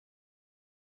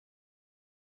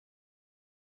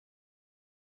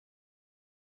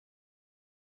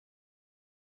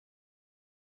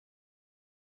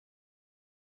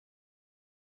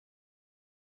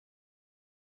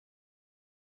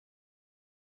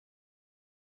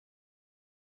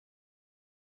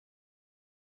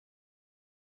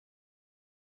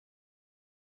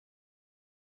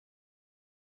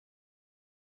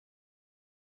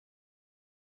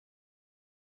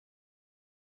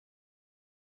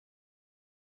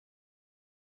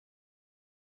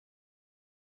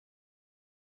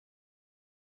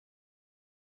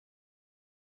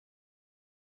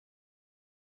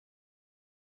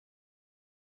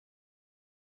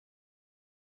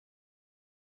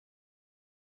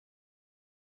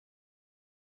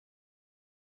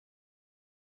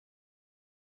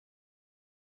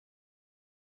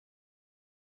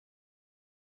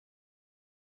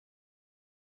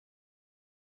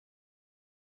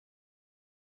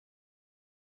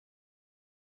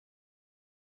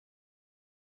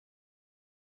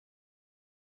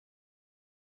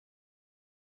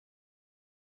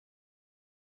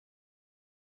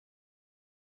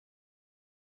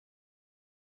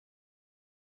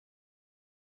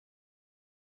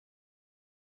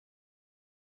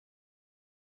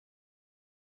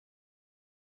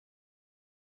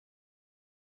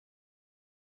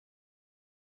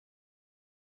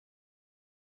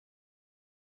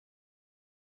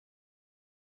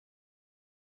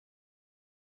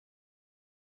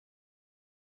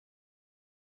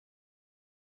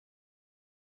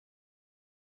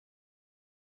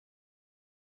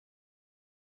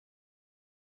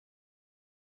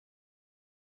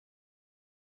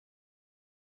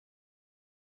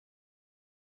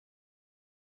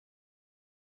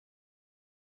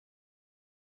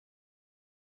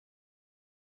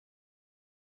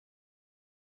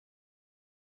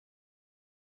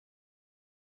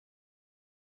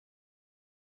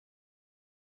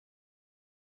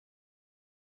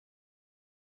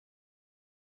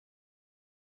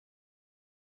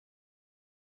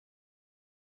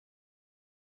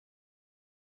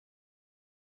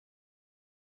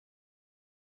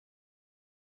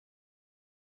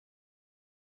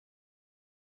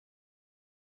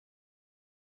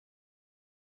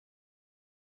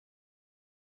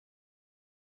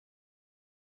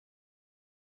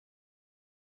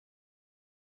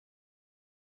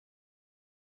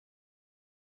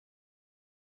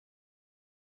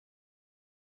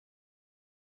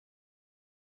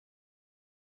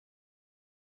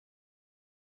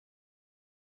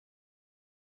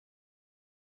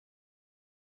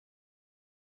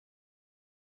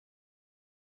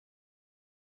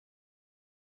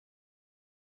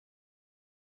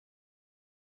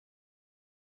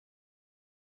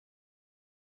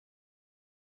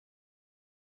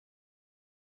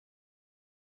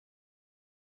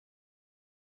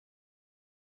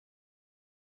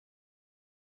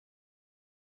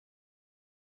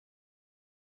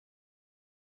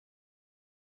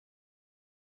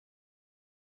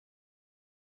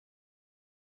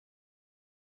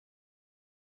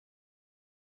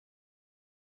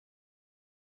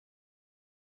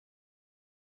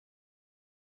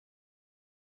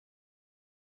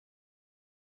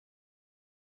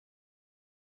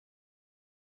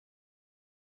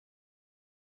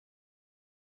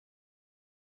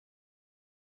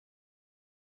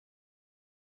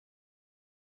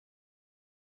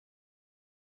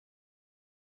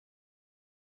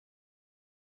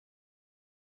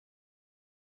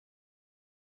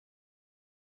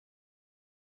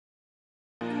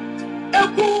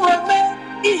Ekuweme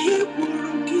ihe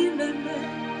kwuru gị na-eme.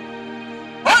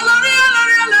 Olori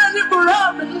olori buru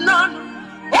n'ọnụ.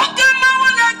 Oke mmanwụ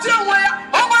na-eti onwe ya.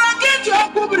 Ọ gwara gị ji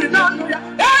ọkụ biri n'ọnụ ya.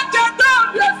 Echeta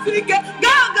obi esi ike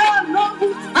ga-aga n'ọgwụ.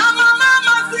 Amama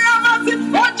amasị amasị.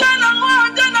 Oche na mmụọ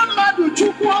oche na mmadụ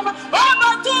Chukwu ọma. Ọ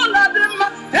bata ụlọ dị mma.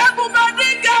 Ebube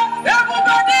dike,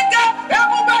 ebube dike,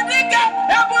 ebube dike,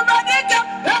 ebube dike,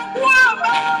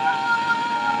 Ekuweme.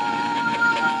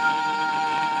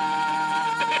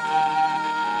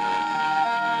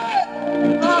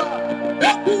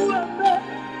 Ekuweme,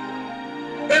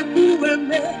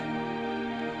 Ekuweme,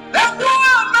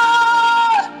 Ekuweme,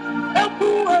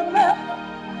 Ekuweme,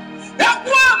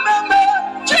 Ekuweme,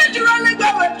 chijurani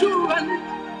gawe jurani.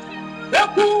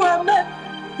 Ekuweme,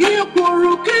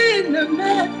 ikwuru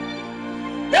kineme.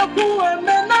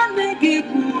 Ekuweme nani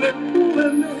gibu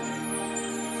Ekuweme.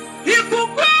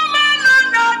 Ikukweme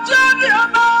na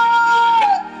jariama.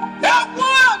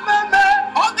 Ekuweme,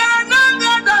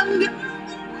 ogananga dange.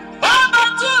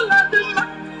 Abatula dima,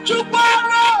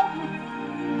 chupara.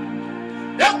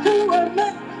 Ekuweme,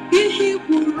 ihe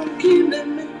kwuru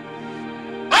kineme.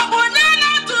 Abonyana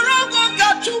turugo ka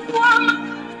chukwama.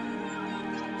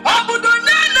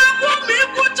 Abudonyana kwumi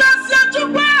kuchasi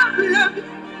chupara.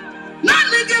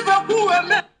 Nani give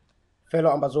Ekuweme.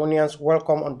 Fellow Ambazonians,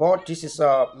 welcome on board. This is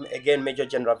again Major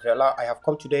General Vela. I have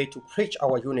come today to preach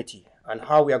our unity and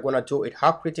how we are going to do it,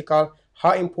 how critical,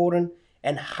 how important,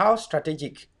 and how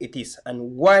strategic it is,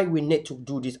 and why we need to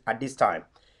do this at this time.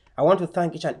 I want to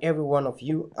thank each and every one of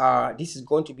you. This is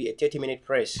going to be a 30-minute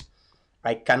press.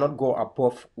 I cannot go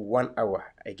above 1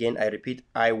 hour. Again, I repeat,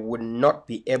 I would not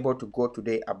be able to go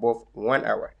today above 1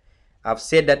 hour. I've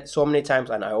said that so many times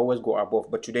and I always go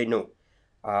above, but today no.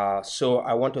 So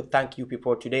I want to thank you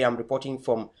people. Today I'm reporting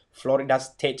from Florida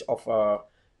state of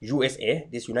USA,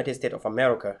 this United States of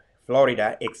America,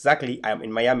 Florida. Exactly, I am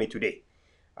in Miami today.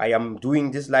 I am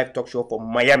doing this live talk show from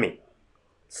Miami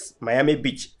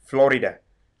Beach, Florida,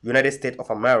 United States of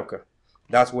America.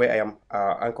 That's where I am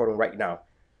anchoring right now.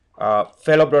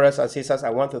 Fellow brothers and sisters, I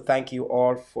want to thank you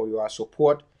all for your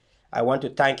support. I want to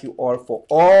thank you all for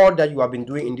all that you have been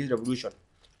doing in this revolution.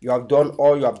 You have done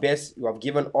all your best. You have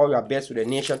given all your best to the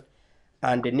nation.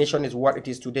 And the nation is what it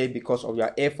is today because of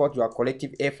your effort, your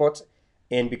collective effort,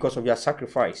 and because of your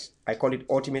sacrifice. I call it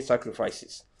ultimate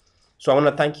sacrifices. So I want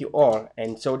to thank you all.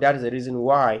 And so that is the reason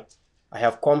why I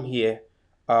have come here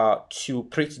to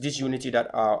preach this unity that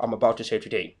I'm about to say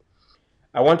today.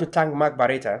 I want to thank Mark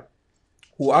Barretta,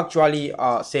 who actually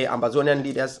say Ambazonian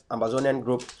leaders, Ambazonian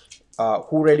group,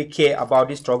 who really care about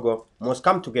this struggle must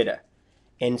come together.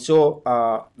 And so,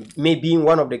 me being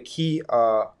one of the key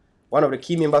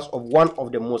members of one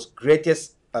of the most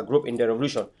greatest group in the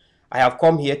revolution, I have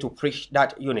come here to preach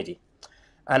that unity.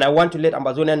 And I want to let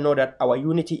Ambazonian know that our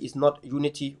unity is not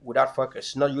unity without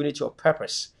focus, not unity of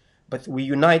purpose, but we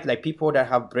unite like people that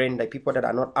have brain, like people that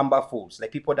are not Amber fools,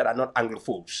 like people that are not Anglo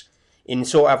fools. And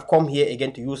so I've come here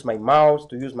again to use my mouth,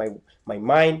 to use my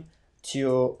mind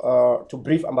to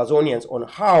brief Ambazonians on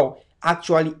how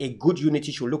actually a good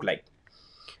unity should look like.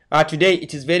 Today,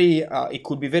 it is it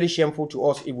could be very shameful to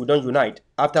us if we don't unite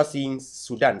after seeing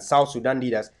South Sudan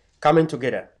leaders coming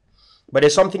together. But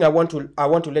there's something I want to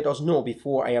let us know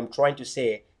before I am trying to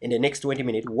say in the next 20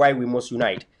 minutes why we must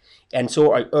unite. And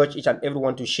so I urge each and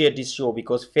everyone to share this show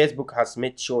because Facebook has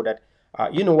made sure that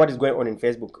you know what is going on in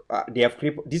Facebook.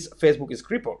 This Facebook is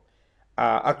crippled.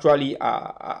 Actually,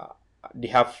 they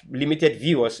have limited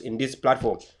viewers in this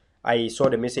platform. I saw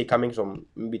the message coming from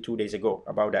maybe 2 days ago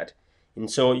about that. And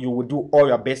so you will do all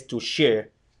your best to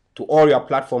share to all your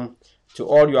platform, to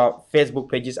all your Facebook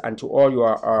pages, and to all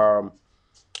your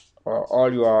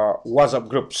WhatsApp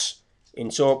groups.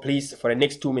 And so please, for the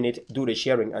next 2 minutes, do the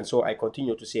sharing. And so I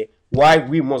continue to say why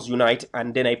we must unite,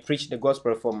 and then I preach the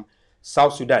gospel from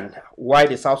South Sudan, why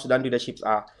the South Sudan leaderships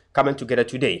are coming together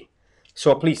today.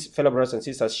 So please, fellow brothers and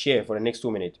sisters, share for the next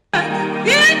 2 minutes.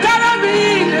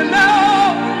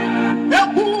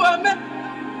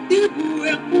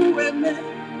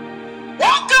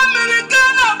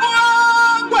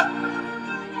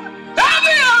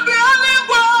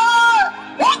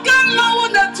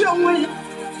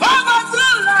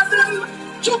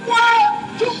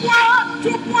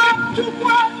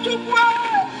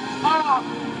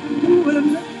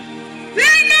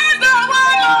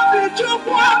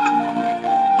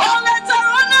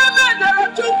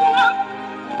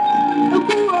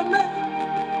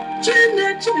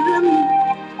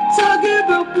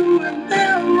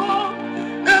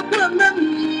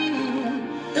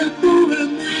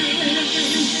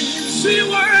 See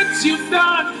what you've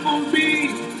done for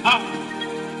me.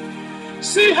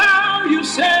 See how you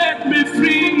set me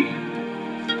free.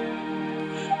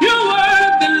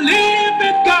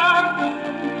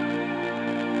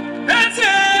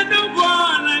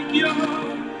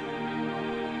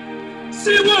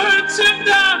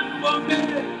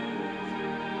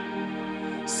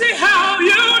 See how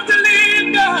you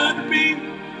delivered me.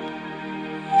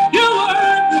 You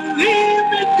are the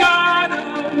living God.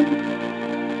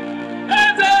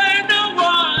 As ain't no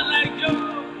one like you.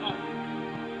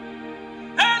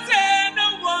 As ain't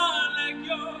no one like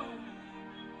you.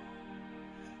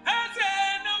 As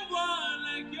ain't no one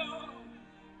like you.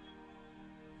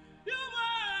 You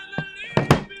are the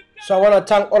living God. So I want to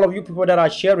thank all of you people that are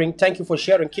sharing. Thank you for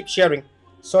sharing. Keep sharing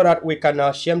so that we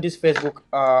can share this Facebook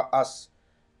as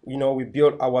you know we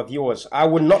build our viewers. I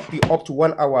will not be up to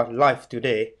 1 hour live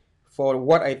today for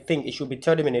what I think it should be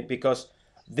 30 minutes because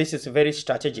this is very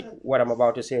strategic. What I'm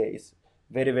about to say is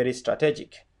very, very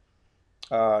strategic.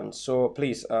 So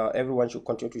please, everyone should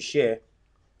continue to share.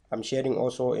 I'm sharing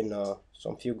also in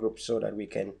some few groups so that we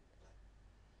can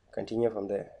continue from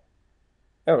there.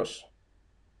 Eros.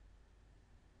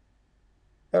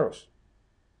 Eros.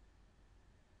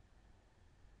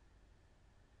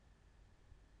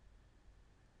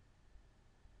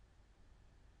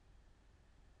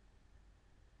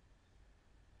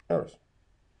 Eros.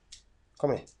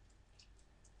 Come here.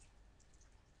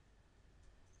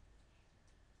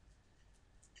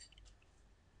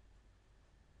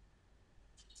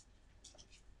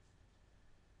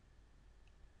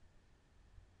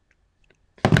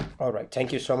 All right.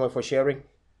 Thank you so much for sharing.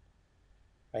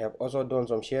 I have also done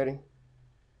some sharing.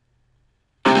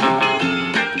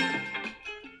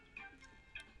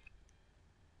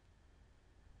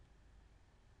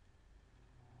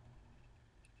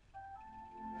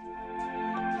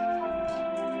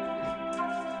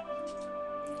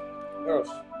 Eros.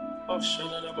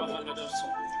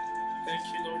 Thank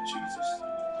you, Lord Jesus.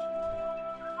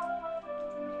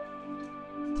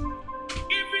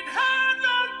 If it had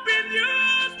not been you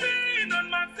being on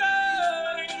my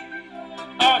side,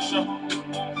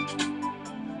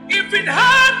 if it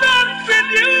had not been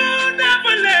you,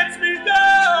 never let me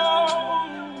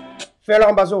go. Fellow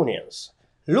Amazonians,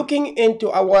 looking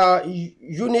into our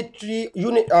unity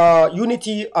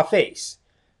affairs,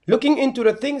 looking into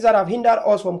the things that have hindered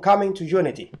us from coming to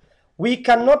unity, we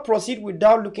cannot proceed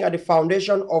without looking at the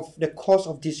foundation of the cause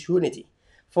of this unity.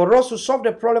 For us to solve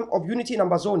the problem of unity in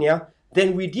Amazonia,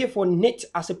 then we therefore need,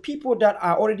 as a people that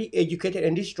are already educated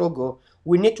in this struggle,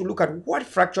 we need to look at what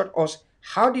fractured us.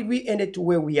 How did we end it to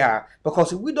where we are?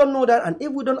 Because if we don't know that, and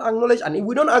if we don't acknowledge, and if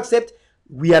we don't accept,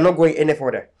 we are not going any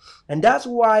further. And that's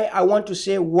why I want to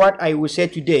say what I will say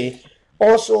today.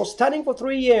 Also, standing for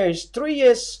 3 years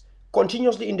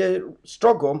continuously in the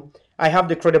struggle, I have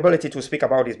the credibility to speak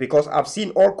about this because I've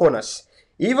seen all corners.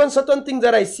 Even certain things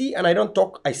that I see and I don't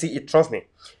talk, I see it, trust me.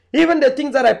 Even the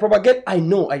things that I propagate, I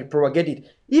know I propagate it.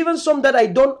 Even some that I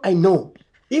don't, I know.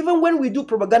 Even when we do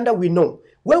propaganda, we know.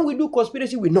 When we do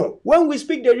conspiracy, we know. When we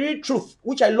speak the real truth,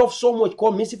 which I love so much,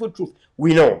 called merciful truth,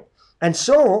 we know. And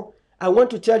so, I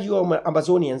want to tell you,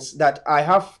 Amazonians, that I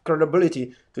have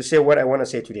credibility to say what I want to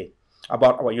say today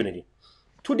about our unity.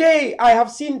 Today, I have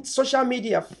seen social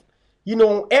media,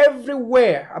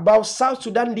 everywhere about South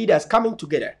Sudan leaders coming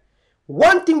together.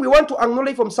 One thing we want to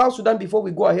acknowledge from South Sudan before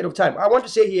we go ahead of time, I want to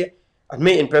say here, and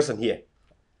me in person here,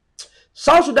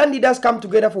 South Sudan leaders come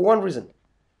together for one reason.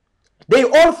 They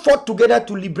all fought together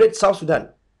to liberate South Sudan.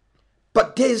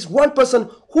 But there is one person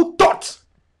who thought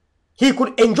he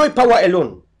could enjoy power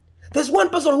alone. There's one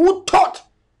person who thought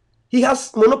he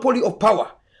has monopoly of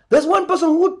power. There's one person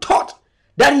who thought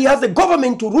that he has the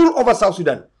government to rule over South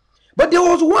Sudan. But there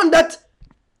was one that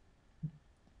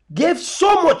gave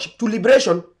so much to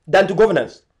liberation than to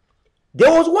governance.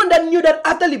 There was one that knew that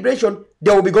after liberation,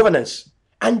 there will be governance.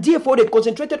 And therefore, they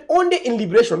concentrated only in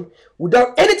liberation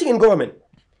without anything in government.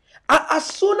 And as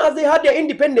soon as they had their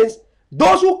independence,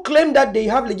 those who claimed that they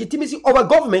have legitimacy over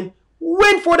government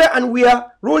went further and we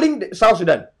are ruling South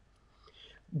Sudan.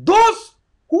 Those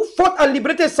who fought and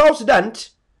liberated South Sudan,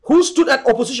 who stood at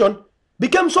opposition,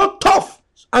 became so tough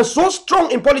and so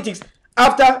strong in politics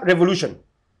after revolution.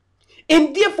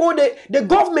 And therefore, the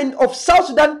government of South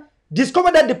Sudan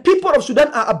discovered that the people of Sudan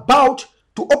are about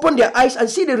to open their eyes and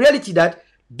see the reality that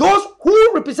those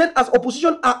who represent as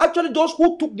opposition are actually those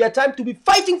who took their time to be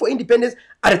fighting for independence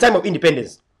at the time of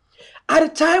independence. At a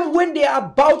time when they are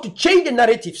about to change the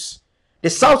narratives, the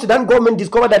South Sudan government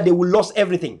discovered that they will lose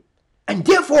everything. And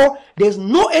therefore, there's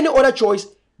no any other choice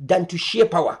than to share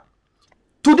power.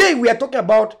 Today, we are talking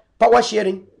about power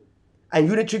sharing and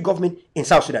unitary government in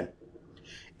South Sudan.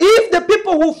 If the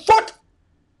people who fought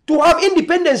to have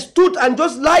independence stood and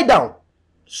just lie down,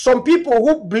 some people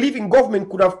who believe in government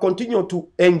could have continued to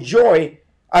enjoy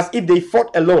as if they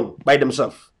fought alone by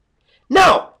themselves.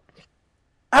 Now,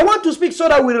 I want to speak so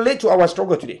that we relate to our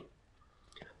struggle today.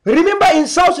 Remember, in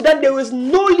South Sudan, there was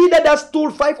no leader that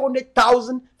stole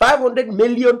 500,000, 500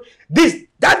 million.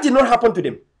 That did not happen to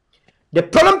them. The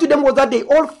problem to them was that they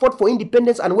all fought for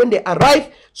independence, and when they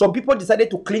arrived, some people decided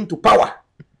to cling to power.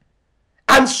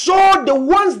 And so the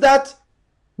ones that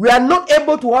were not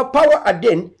able to have power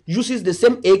again uses the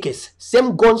same AKs,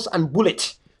 same guns and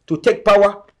bullets to take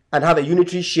power and have a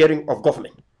unitary sharing of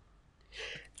government.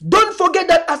 Don't forget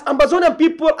that as Ambazonian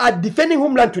people are defending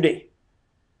homeland today,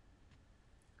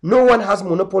 no one has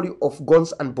monopoly of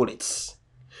guns and bullets.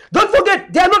 Don't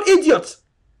forget, they are not idiots.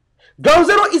 Ground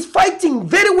Zero is fighting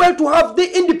very well to have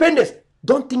the independence.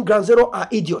 Don't think Ground Zero are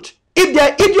idiots. If they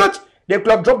are idiots, they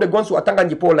could have dropped the guns to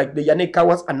Atanganjipo like the Yane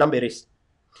Kawas and Namberes.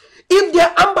 If they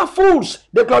are amber fools,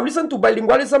 they could have listened to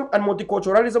Bilingualism and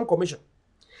Multiculturalism Commission.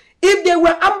 If they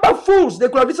were amber fools, they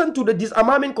could have listened to the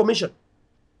Disarmament Commission.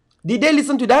 Did they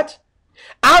listen to that?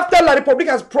 After La Republic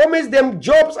has promised them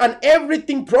jobs and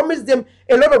everything, promised them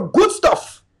a lot of good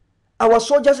stuff, our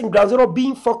soldiers in Ground Zero,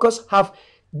 being focused,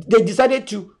 they decided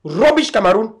to rubbish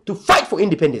Cameroon to fight for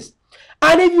independence.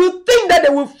 And if you think that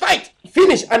they will fight,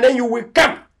 finish, and then you will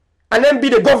come and then be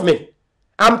the government,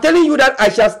 I'm telling you that I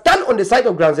shall stand on the side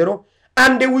of Ground Zero,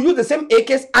 and they will use the same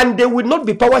AKs, and they will not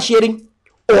be power sharing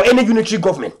or any unitary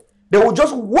government. They will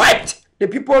just wipe the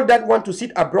people that want to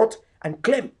sit abroad and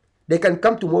claim they can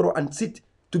come tomorrow and sit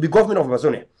to be government of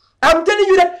Amazonia. I'm telling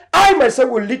you that I myself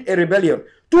will lead a rebellion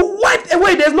to wipe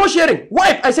away. There's no sharing.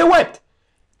 Wipe. I say wiped.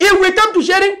 If we come to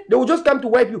sharing, they will just come to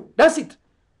wipe you. That's it.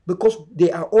 Because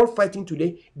they are all fighting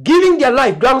today, giving their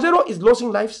life. Ground Zero is losing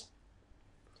lives,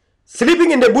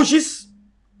 sleeping in the bushes,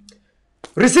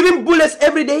 receiving bullets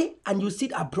every day, and you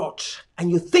sit abroad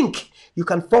and you think you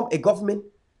can form a government,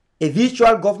 a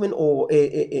virtual government or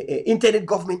a internet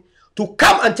government to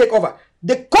come and take over.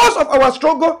 The cause of our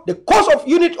struggle, the cause of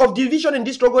unit of division in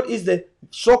this struggle is the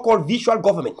so-called virtual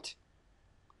government.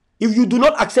 If you do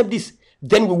not accept this,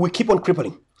 then we will keep on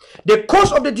crippling. The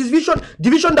cause of the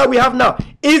division that we have now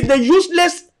is the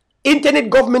useless internet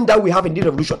government that we have in the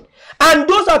revolution. And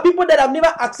those are people that have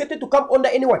never accepted to come under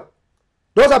anyone.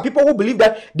 Those are people who believe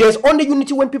that there's only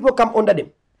unity when people come under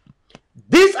them.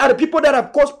 These are the people that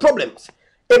have caused problems.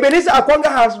 Ebenezer Akwanga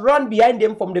has run behind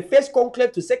them from the first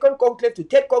conclave to second conclave to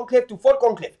third conclave to fourth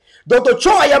conclave. Dr.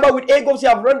 Cho Ayaba with Egos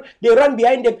they run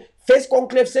behind them. First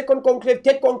conclave, second conclave,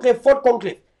 third conclave, fourth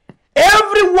conclave.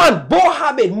 Everyone, Bo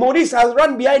Habed, Maurice has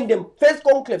run behind them. First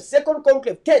conclave, second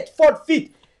conclave, third, fourth, fifth.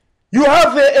 You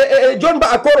have John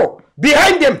Baakoro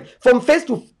behind them from first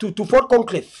to fourth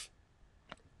conclave.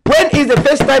 When is the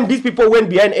first time these people went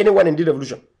behind anyone in the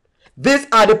revolution? These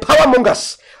are the power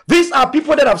mongers. These are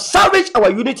people that have salvaged our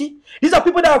unity. These are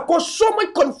people that have caused so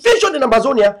much confusion in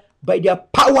Amazonia by their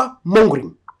power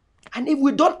mongering. And if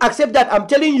we don't accept that, I'm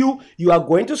telling you, you are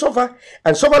going to suffer.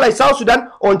 And suffer like South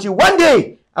Sudan until one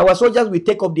day our soldiers will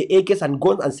take up the AKs and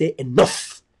guns and say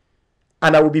enough.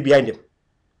 And I will be behind them.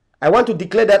 I want to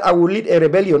declare that I will lead a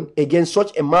rebellion against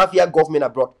such a mafia government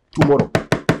abroad tomorrow.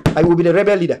 I will be the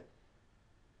rebel leader.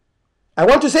 I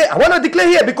want to declare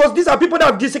here, because these are people that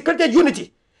have desecrated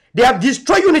unity. They have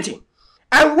destroyed unity.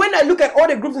 And when I look at all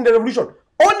the groups in the revolution,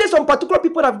 only some particular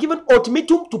people have given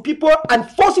ultimatum to people and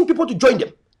forcing people to join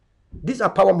them. These are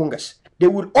power mongers. They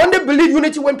will only believe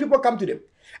unity when people come to them.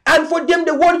 And for them,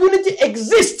 the word unity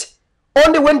exists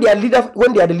only when they are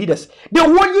the leaders. The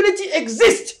word unity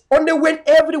exists only when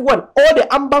everyone, all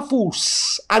the amber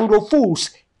fools, Anglo fools,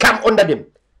 come under them.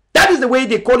 That is the way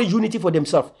they call it unity for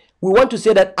themselves. We want to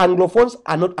say that Anglophones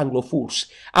are not Anglo fools.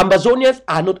 Ambazonians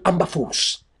are not amber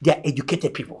fools. They are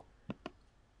educated people.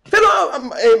 Fellow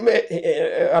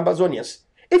Ambazonians,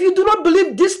 if you do not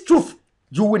believe this truth,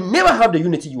 you will never have the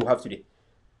unity you have today.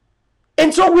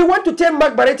 And so we want to tell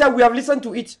Mark Barretta, we have listened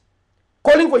to it.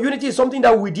 Calling for unity is something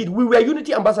that we did. We were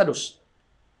unity ambassadors.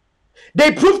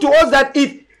 They proved to us that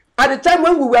if at the time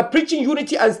when we were preaching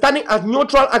unity and standing as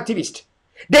neutral activists,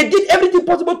 they did everything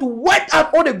possible to wipe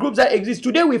out all the groups that exist.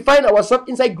 Today we find ourselves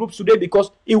inside groups today because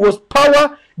it was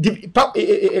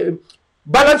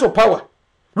balance of power.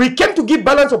 We came to give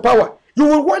balance of power. You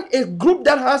will want a group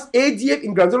that has ADF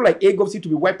in Ground Zero like AGOPC to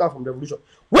be wiped out from the revolution.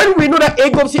 When we know that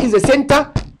AGOPC is the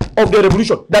center of the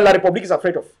revolution that La Republic is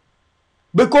afraid of.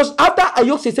 Because after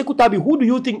Ayok Seseku Tabi, who do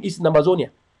you think is in Amazonia?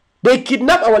 They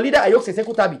kidnapped our leader Ayok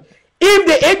Seseku Tabi. If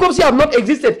the AGOPC have not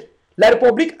existed, La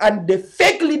Republic and the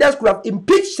fake leaders could have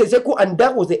impeached Seseku, and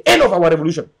that was the end of our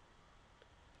revolution.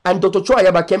 And Dr. Cho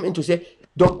Ayaba came in to say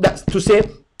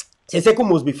Seseku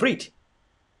must be freed.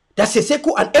 That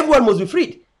Seseku and everyone must be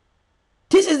freed.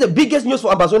 This is the biggest news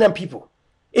for Amazonian people.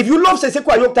 If you love Seseku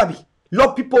Ayok Tabi, lot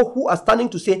of people who are standing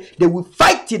to say they will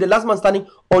fight till the last man standing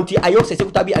until Ayok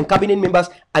Seseku Tabi and cabinet members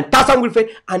and Tasan Wilfred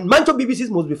and Mancho BBCs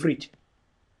must be freed.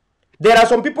 There are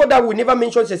some people that will never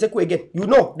mention Seseku again. You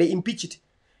know, they impeach it.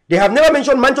 They have never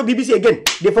mentioned Mancho BBC again.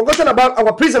 They've forgotten about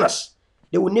our prisoners.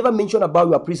 They will never mention about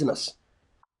your prisoners.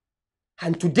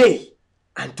 And today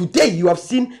you have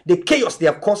seen the chaos they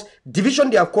have caused, division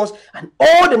they have caused, and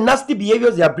all the nasty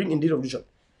behaviors they have bring in this revolution.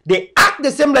 They act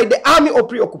the same like the army of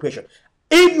pre-occupation.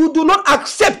 If you do not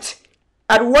accept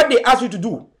at what they ask you to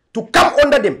do, to come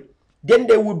under them, then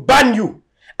they will ban you.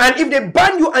 And if they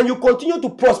ban you and you continue to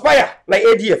prosper like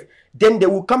ADF, then they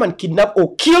will come and kidnap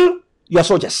or kill your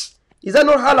soldiers. Is that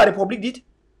not how La Republic did?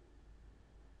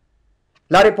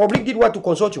 La Republic did what to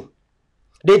Consortium?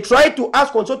 They tried to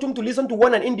ask Consortium to listen to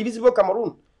one and indivisible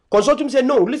Cameroon. Consortium said,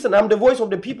 no, listen, I'm the voice of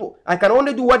the people. I can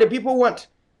only do what the people want.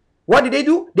 What did they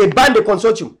do? They banned the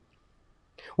Consortium.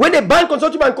 When they banned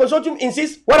Consortium and Consortium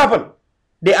insists, what happened?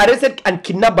 They arrested and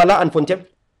kidnapped Bala and Fontem.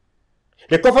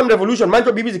 The Kofam Revolution,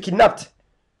 Mancho BBC kidnapped.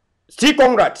 Steve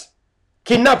Conrad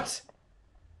kidnapped.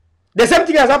 The same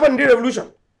thing has happened in the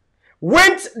revolution.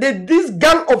 When this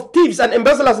gang of thieves and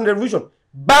embezzlers in the revolution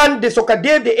banned the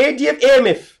Sokadev, the ADF,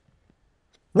 AMF.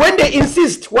 When they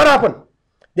insist, what happened?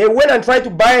 They went and tried to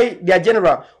buy their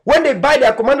general. When they buy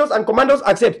their commandos and commandos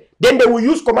accept, then they will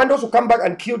use commandos to come back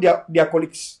and kill their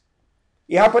colleagues.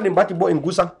 It happened in Batibo in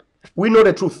Gusang. We know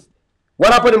the truth.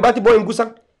 What happened in Batibo in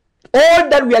Gusang? All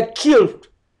that we are killed.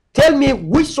 Tell me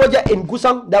which soldier in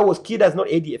Gusang that was killed as not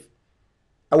ADF.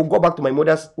 I will go back to my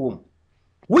mother's home.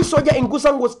 Which soldier in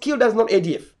Gusang was killed as not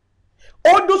ADF?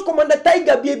 All those Commander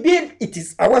Tiger, BABN, it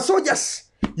is our soldiers.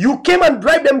 You came and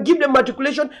bribed them, give them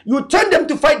matriculation. You turn them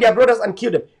to fight their brothers and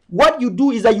kill them. What you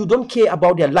do is that you don't care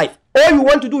about their life. All you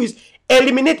want to do is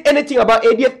eliminate anything about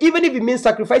ADF, even if it means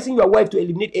sacrificing your wife to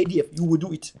eliminate ADF. You will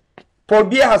do it. Paul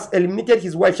Biya has eliminated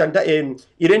his wife, Irene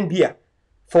Biya,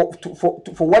 for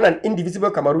one and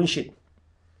indivisible Cameroon shit.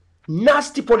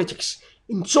 Nasty politics.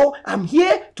 And so I'm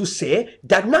here to say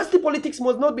that nasty politics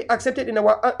must not be accepted in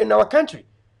our country.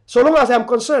 So long as I'm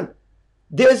concerned,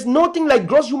 there is nothing like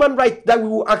gross human rights that we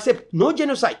will accept. No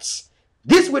genocides.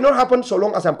 This will not happen so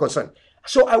long as I'm concerned.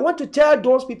 So I want to tell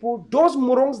those people, those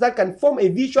morons that can form a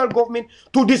virtual government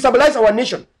to destabilize our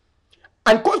nation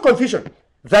and cause confusion,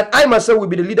 that I myself will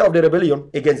be the leader of the rebellion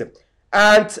against them.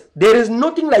 And there is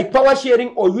nothing like power sharing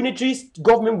or unitary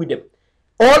government with them.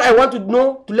 All I want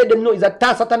to let them know is that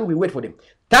Ta Satan will wait for them.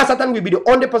 Ta Satan will be the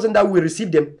only person that will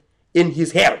receive them in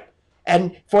his hell.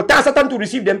 And for Ta Satan to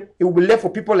receive them, it will be left for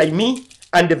people like me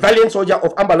and the valiant soldier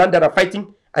of Ambaland that are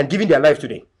fighting and giving their lives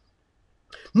today.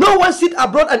 No one sit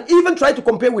abroad and even try to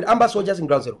compare with Amba soldiers in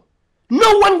Ground Zero.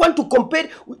 No one want to compare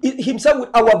himself with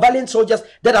our valiant soldiers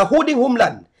that are holding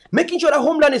homeland, making sure that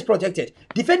homeland is protected,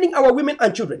 defending our women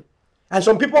and children. And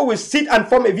some people will sit and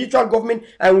form a virtual government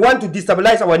and want to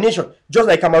destabilize our nation, just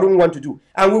like Cameroon want to do.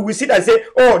 And we will sit and say,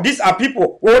 oh, these are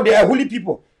people, oh, they are holy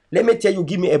people. Let me tell you,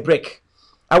 give me a break.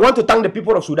 I want to thank the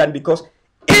people of Sudan, because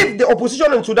if the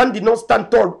opposition in Sudan did not stand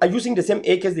tall and using the same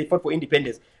AKs they fought for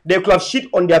independence, they could have shit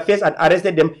on their face and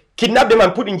arrested them, kidnapped them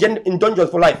and put in dungeons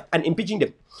for life and impeaching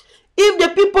them. If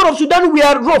the people of Sudan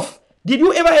were rough, did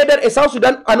you ever hear that a South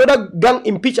Sudan, another gang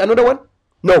impeach another one?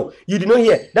 No, you did not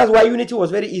hear. That's why unity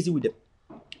was very easy with them.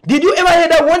 Did you ever hear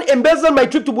that one embezzled my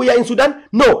trip to Buea in Sudan?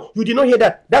 No, you did not hear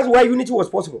that. That's why unity was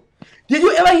possible. Did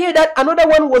you ever hear that another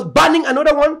one was banning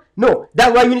another one? No,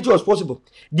 that's why unity was possible.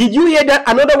 Did you hear that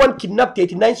another one kidnapped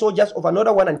 39 soldiers of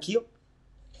another one and killed?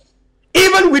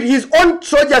 Even with his own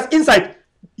soldiers inside,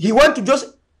 he wanted to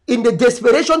just, in the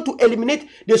desperation to eliminate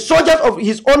the soldiers of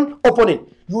his own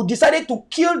opponent, you decided to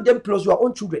kill them plus your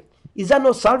own children. Is that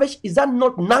not salvage? Is that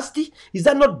not nasty? Is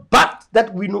that not bad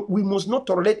that we must not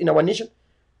tolerate in our nation?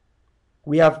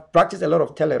 We have practiced a lot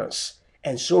of tolerance,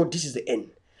 and so this is the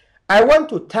end. I want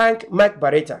to thank Mike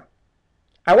Barretta.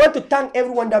 I want to thank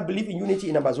everyone that believes in unity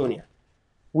in Amazonia.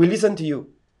 We listen to you.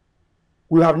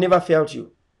 We have never failed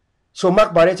you. So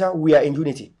Mark Barretta, we are in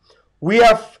unity. We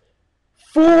have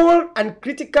full and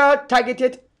critical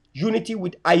targeted unity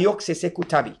with Ayok Seseku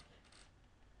Tabi,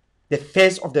 the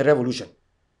face of the revolution.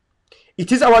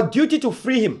 It is our duty to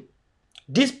free him,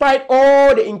 despite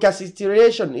all the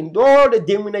incarceration, and all the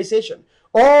demonization,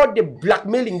 all the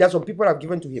blackmailing that some people have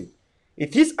given to him.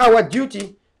 It is our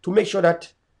duty to make sure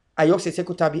that Ayok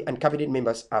Seseku Tabi and cabinet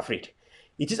members are freed.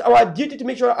 It is our duty to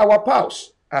make sure that our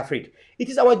POWs are freed. It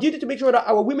is our duty to make sure that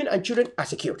our women and children are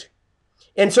secured.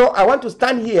 And so I want to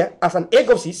stand here as an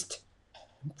egotist,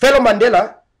 fellow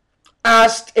Mandela,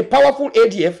 as a powerful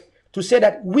ADF, to say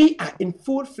that we are in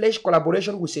full-fledged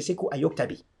collaboration with Seseku Ayok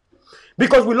Tabi,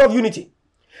 because we love unity.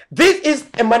 This is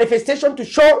a manifestation to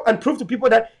show and prove to people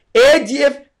that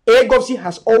AGF, AGOVC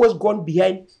has always gone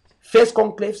behind first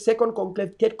conclave, second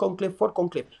conclave, third conclave, fourth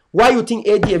conclave. Why you think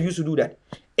AGF used to do that?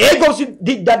 AGOVC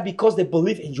did that because they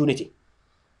believe in unity.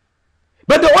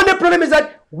 But the only problem is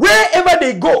that wherever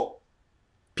they go,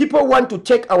 people want to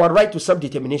take our right to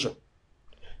self-determination.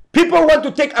 People want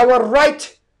to take our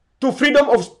right to freedom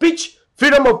of speech,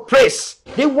 freedom of press.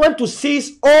 They want to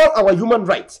seize all our human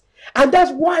rights. And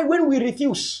that's why when we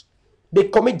refuse, they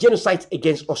commit genocide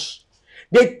against us.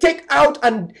 They take out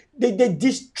and they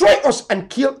destroy us and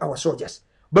kill our soldiers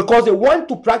because they want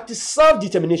to practice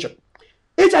self-determination.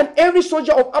 Each and every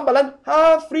soldier of Ambaland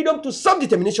have freedom to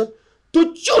self-determination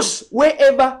to choose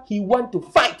wherever he want to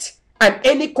fight and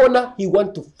any corner he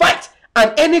want to fight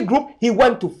and any group he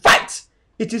want to fight.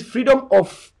 It is freedom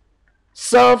of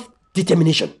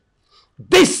self-determination.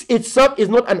 This itself is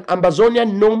not an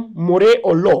Ambazonian norm, more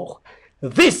or law.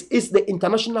 This is the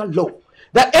international law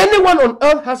that anyone on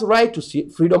earth has right to see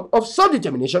freedom of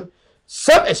self-determination,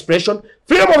 self-expression,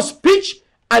 freedom of speech,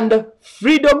 and the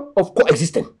freedom of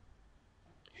coexistence.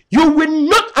 You will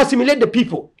not assimilate the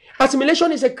people.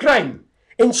 Assimilation is a crime.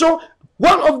 And so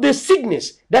one of the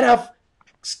sickness that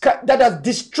has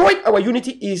destroyed our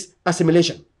unity is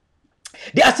assimilation.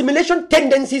 The assimilation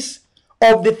tendencies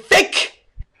of the fake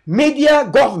media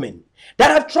government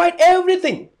that have tried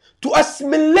everything to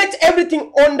assimilate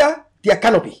everything under their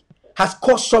canopy has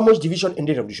caused so much division in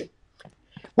the revolution.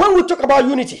 When we talk about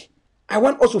unity, I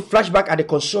want us to flash back at the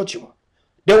consortium.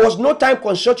 There was no time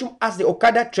consortium asked the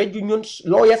Okada trade unions,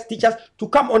 lawyers, teachers to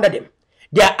come under them.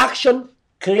 Their action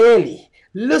clearly,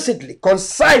 lucidly,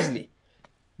 concisely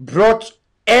brought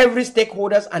every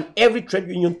stakeholders and every trade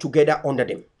union together under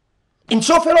them. And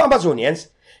so, fellow Amazonians,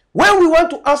 when we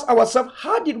want to ask ourselves,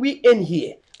 how did we end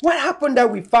here? What happened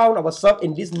that we found ourselves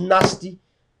in this nasty,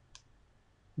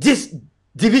 this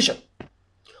division?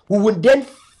 We will then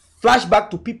flash back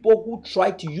to people who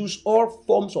try to use all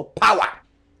forms of power,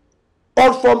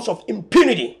 all forms of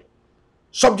impunity,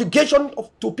 subjugation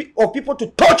of people to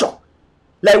torture,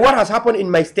 like what has happened in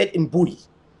my state in Buri,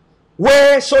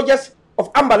 where soldiers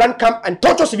of Ambaland come and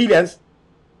torture civilians,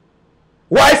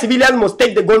 while civilians must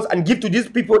take the guns and give to these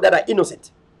people that are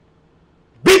innocent.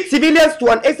 Beat civilians to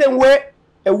an extent where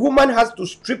a woman has to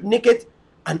strip naked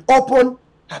and open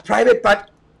her private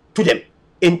part to them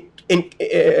in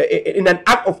an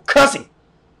act of cursing.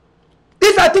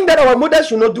 These are things that our mothers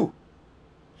should not do.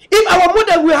 If our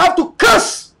mother will have to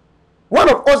curse one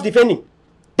of us defending,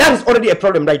 that is already a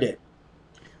problem right there.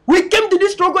 We came to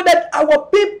this struggle that our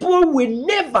people will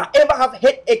never ever have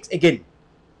headaches again.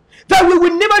 That we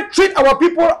will never treat our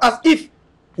people as if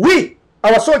we,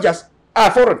 our soldiers, are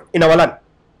foreign in our land.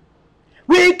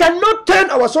 We cannot turn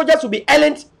our soldiers to be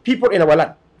alien people in our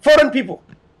land, foreign people.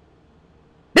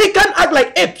 They can't act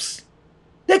like apes.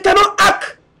 They cannot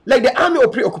act like the army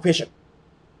of pre-occupation.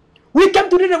 We came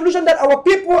to the revolution that our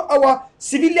people, our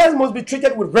civilians must be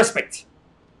treated with respect.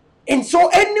 And so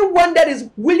anyone that is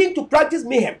willing to practice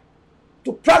mayhem,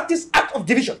 to practice acts of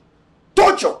division,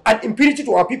 torture, and impunity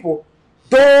to our people,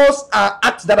 those are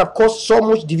acts that have caused so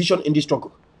much division in this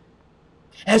struggle.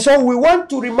 And so we want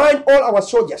to remind all our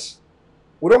soldiers,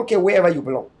 we don't care wherever you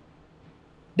belong.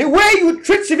 The way you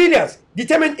treat civilians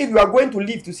determines if you are going to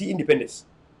live to see independence.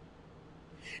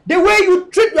 The way you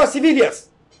treat your civilians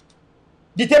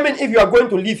determines if you are going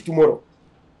to live tomorrow.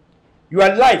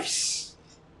 Your lives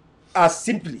are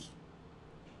simply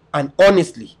and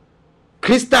honestly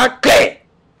crystal clear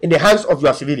in the hands of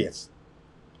your civilians.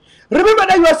 Remember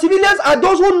that your civilians are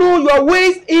those who know your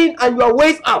ways in and your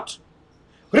ways out.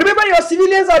 Remember your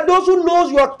civilians are those who know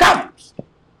your camps.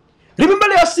 Remember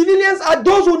your civilians are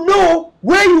those who know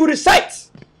where you reside.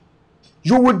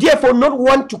 You will therefore not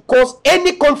want to cause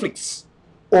any conflicts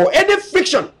or any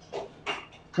friction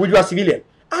with your civilian.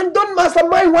 And don't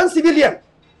mastermind one civilian.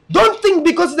 Don't think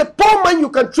because he's a poor man you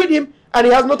can treat him and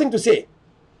he has nothing to say.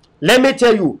 Let me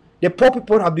tell you, the poor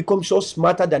people have become so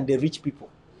smarter than the rich people.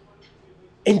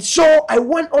 And so I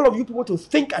want all of you people to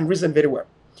think and reason very well.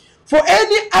 For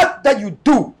any act that you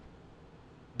do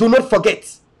not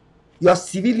forget, your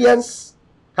civilians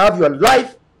have your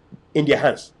life in their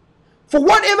hands. For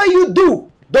whatever you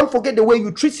do, don't forget the way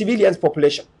you treat civilians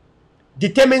population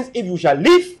determines if you shall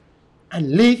live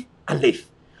and live and live.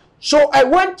 So I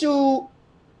want to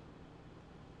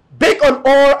beg on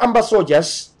all Amba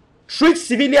soldiers, treat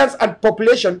civilians and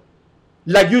population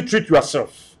like you treat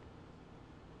yourself.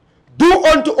 Do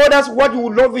unto others what you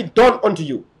would not be done unto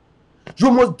you. You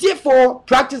must therefore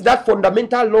practice that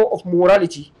fundamental law of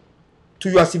morality to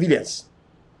your civilians.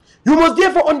 You must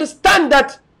therefore understand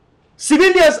that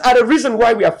civilians are the reason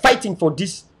why we are fighting for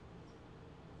this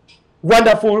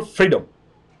wonderful freedom.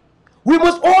 We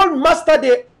must all master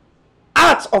the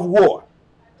art of war.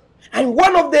 And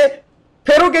one of the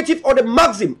prerogative or the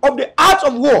maxim of the art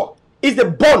of war is the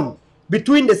bond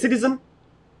between the citizen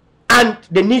and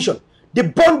the nation, the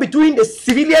bond between the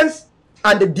civilians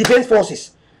and the defense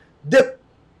forces, the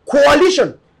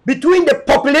coalition between the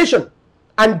population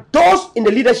and those in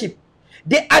the leadership,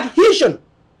 the adhesion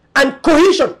and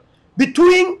cohesion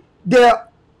between the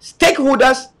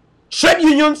stakeholders, trade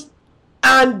unions,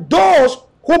 and those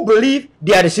who believe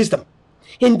they are the system.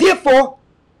 And therefore,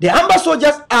 the Amba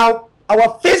soldiers are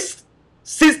our first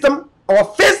system, our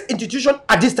first institution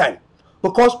at this time,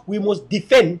 because we must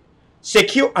defend,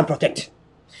 secure, and protect.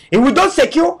 If we don't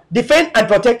secure, defend, and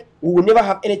protect, we will never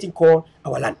have anything called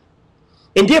our land.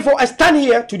 And therefore, I stand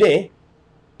here today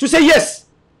to say, yes,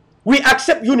 we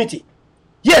accept unity.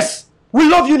 Yes, we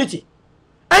love unity.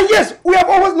 And yes, we have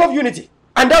always loved unity.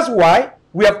 And that's why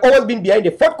we have always been behind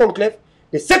the fourth conclave,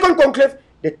 the second conclave,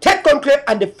 the third conclave,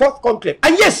 and the fourth conclave.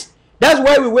 And yes, that's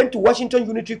why we went to Washington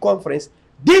Unitary Conference,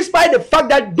 despite the fact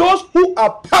that those who are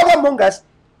power mongers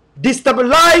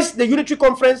destabilized the Unitary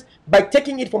Conference by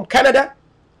taking it from Canada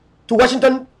to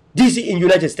Washington, D.C. in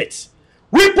United States.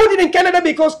 We put it in Canada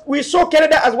because we saw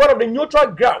Canada as one of the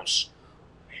neutral grounds.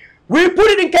 We put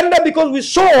it in Canada because we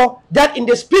saw that in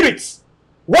the spirits,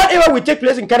 whatever will take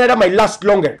place in Canada might last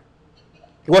longer.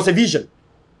 It was a vision.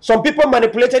 Some people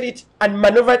manipulated it and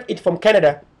maneuvered it from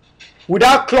Canada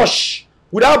without clutch,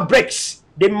 without brakes.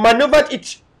 They maneuvered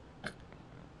it,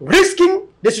 risking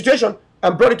the situation,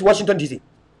 and brought it to Washington, D.C.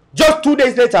 Just 2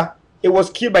 days later, it was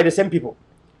killed by the same people.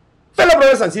 Fellow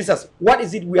brothers and sisters, what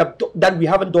is it we have that we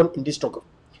haven't done in this struggle?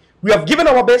 We have given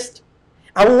our best,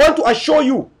 and we want to assure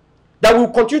you that we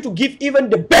will continue to give even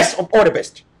the best of all the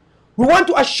best. We want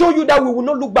to assure you that we will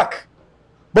not look back,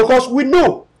 because we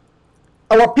know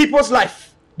our people's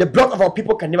life, the blood of our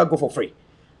people can never go for free.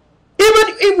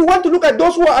 Even if we want to look at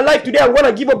those who are alive today and want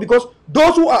to give up because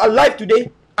those who are alive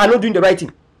today are not doing the right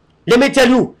thing. Let me tell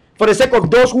you, for the sake of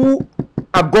those who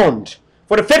are gone,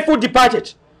 for the faithful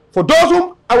departed, for those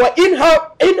whom our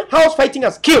in-house fighting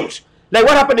has killed, like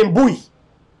what happened in Bui,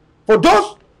 for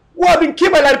those who have been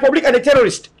killed by the Republic and the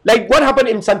terrorists, like what happened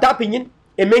in Santa Pinyin,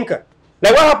 in Menka,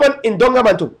 like what happened in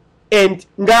Dongamantum and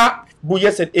Nga Bui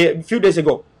a few days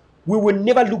ago, we will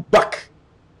never look back.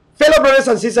 Fellow brothers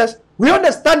and sisters, we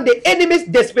understand the enemy's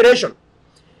desperation.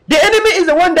 The enemy is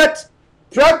the one that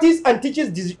practices and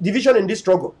teaches division in this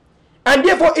struggle. And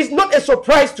therefore, it's not a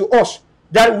surprise to us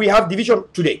that we have division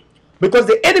today. Because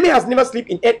the enemy has never slept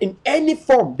in any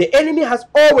form. The enemy has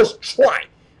always tried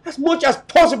as much as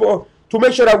possible to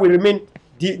make sure that we remain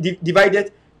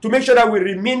divided, to make sure that we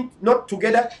remain not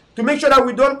together, to make sure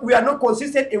that we are not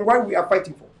consistent in what we are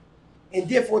fighting for. And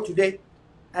therefore, today,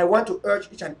 I want to urge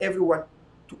each and everyone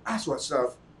to ask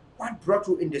yourself, what brought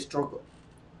you in the struggle?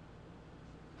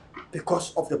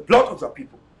 Because of the blood of your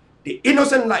people, the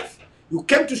innocent life. You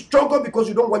came to struggle because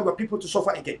you don't want your people to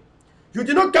suffer again. You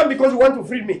did not come because you want to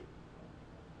free me.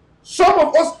 Some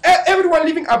of us, everyone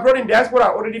living abroad in diaspora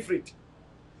are already freed.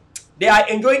 They are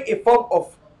enjoying a form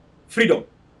of freedom.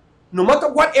 No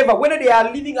matter whatever, whether they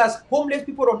are living as homeless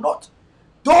people or not,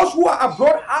 those who are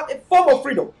abroad have a form of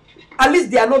freedom. At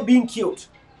least they are not being killed.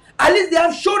 At least they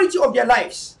have surety of their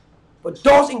lives. But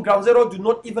those in Ground Zero do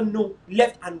not even know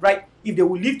left and right if they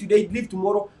will live today, live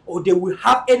tomorrow, or they will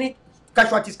have any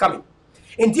casualties coming.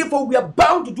 And therefore, we are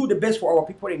bound to do the best for our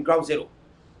people in Ground Zero.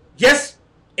 Yes,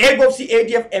 AGOVC,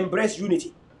 ADF embrace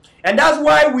unity. And that's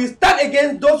why we stand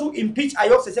against those who impeach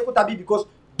Ayok Seseko Tabi, because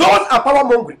those are power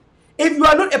mongering. If you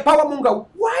are not a power monger,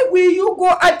 why will you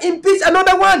go and impeach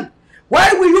another one?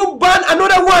 Why will you ban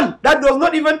another one that does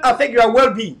not even affect your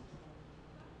well-being?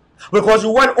 Because you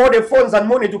want all the funds and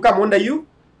money to come under you?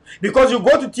 Because you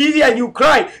go to TV and you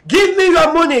cry, give me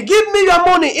your money, give me your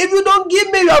money. If you don't give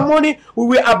me your money, we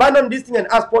will abandon this thing and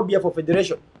ask Port Bia for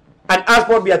federation. And ask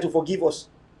Port Bia to forgive us.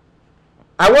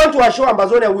 I want to assure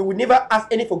Ambazonians we will never ask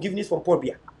any forgiveness from Port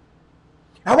Bia.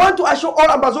 I want to assure all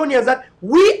Ambazonians that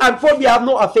we and Port Bia have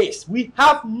no affairs. We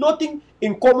have nothing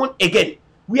in common again.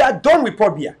 We are done with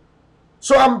Port Bia.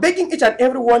 So I'm begging each and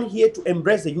everyone here to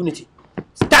embrace the unity.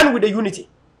 Stand with the unity.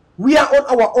 We are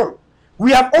on our own.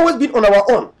 We have always been on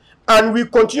our own. And we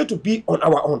continue to be on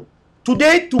our own.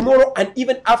 Today, tomorrow, and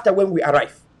even after when we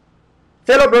arrive.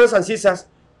 Fellow brothers and sisters,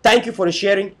 thank you for the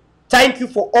sharing. Thank you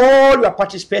for all your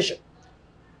participation.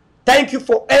 Thank you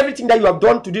for everything that you have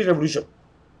done to this revolution.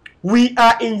 We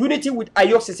are in unity with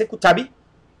Ayok Seseko Tabi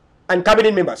and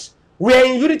cabinet members. We are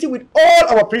in unity with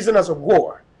all our prisoners of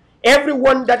war.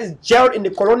 Everyone that is jailed in the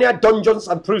colonial dungeons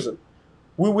and prison.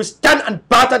 We will stand and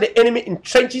batter the enemy in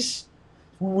trenches.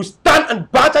 We will stand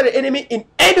and batter the enemy in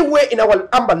any way in our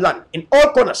Amba land, in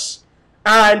all corners.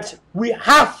 And we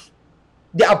have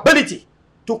the ability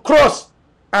to cross,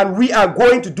 and we are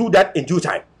going to do that in due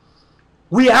time.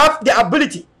 We have the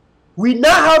ability. We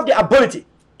now have the ability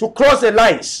to cross the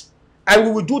lines, and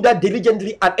we will do that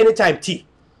diligently at any time T.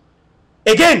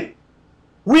 Again,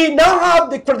 we now have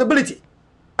the credibility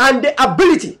and the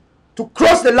ability to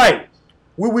cross the line.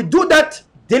 We will do that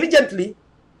diligently,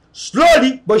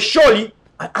 slowly but surely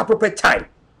at appropriate time.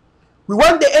 We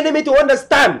want the enemy to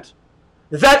understand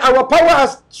that our power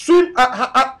has been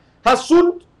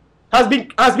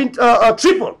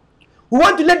tripled. We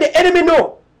want to let the enemy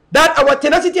know that our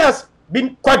tenacity has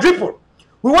been quadrupled.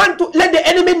 We want to let the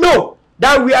enemy know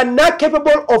that we are now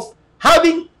capable of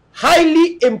having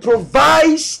highly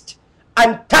improvised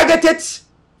and targeted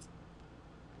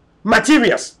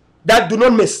materials that do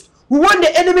not miss. We want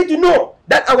the enemy to know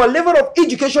that our level of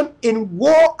education in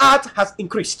war art has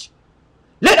increased.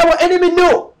 Let our enemy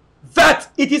know that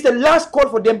it is the last call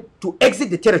for them to exit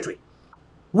the territory.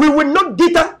 We will not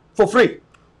deter for free.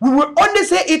 We will only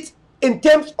say it in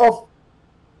terms of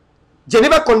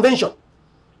Geneva Convention.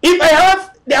 If I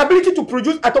have the ability to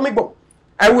produce atomic bomb,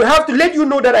 I will have to let you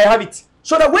know that I have it,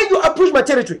 so that when you approach my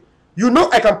territory, you know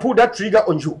I can pull that trigger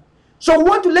on you. So we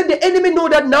want to let the enemy know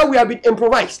that now we have been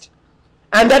improvised,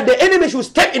 and that the enemy should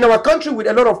step in our country with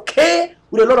a lot of care,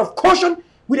 with a lot of caution,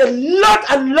 with a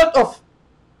lot of,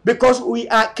 because we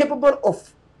are capable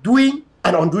of doing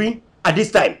and undoing at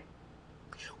this time.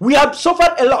 We have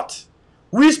suffered a lot.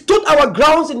 We stood our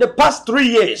grounds in the past 3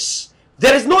 years.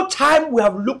 There is no time we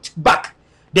have looked back.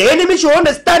 The enemy should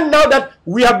understand now that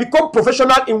we have become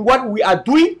professional in what we are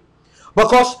doing,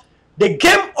 because the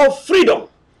game of freedom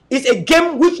is a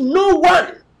game which no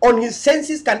one on his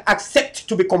senses can accept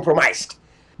to be compromised.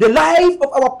 The life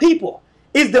of our people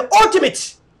is the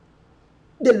ultimate.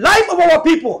 The life of our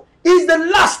people is the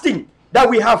last thing that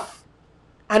we have.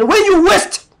 And when you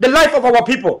waste the life of our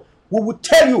people, we will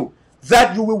tell you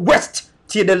that you will waste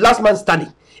till the last man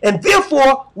standing. And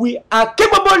therefore, we are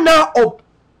capable now of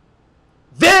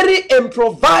very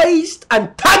improvised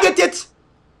and targeted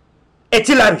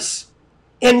artilleries.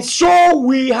 And so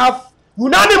we have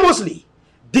unanimously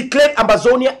declared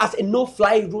Ambazonia as a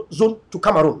no-fly zone to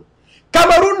Cameroon.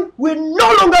 Cameroon will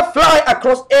no longer fly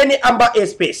across any amber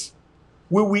airspace.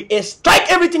 We will airstrike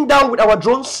everything down with our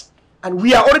drones, and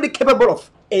we are already capable of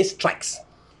airstrikes.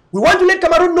 We want to let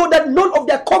Cameroon know that none of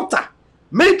their copter,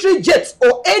 military jets,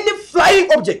 or any flying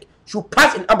object should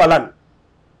pass in Amberland.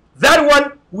 That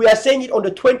one, we are saying it on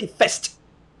the 21st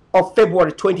of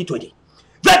February 2020.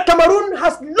 That Cameroon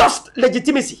has lost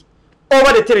legitimacy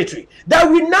over the territory. That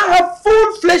we now have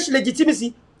full-fledged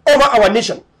legitimacy over our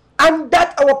nation. And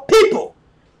that our people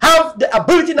have the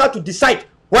ability now to decide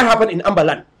what happened in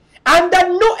Amberland. And that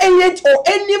no alien or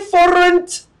any foreign,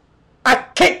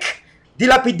 archaic,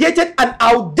 dilapidated and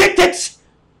outdated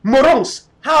morons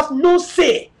have no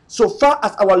say so far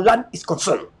as our land is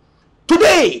concerned.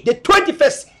 Today, the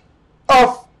 21st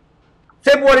of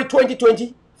February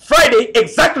 2020, Friday,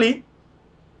 exactly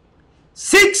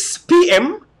 6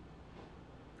 p.m.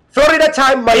 Florida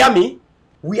time, Miami,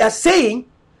 we are saying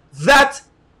that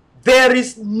there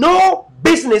is no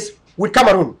business with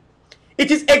Cameroon.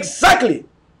 It is exactly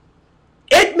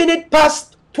 8 minutes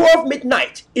past 12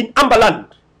 midnight in Amberland.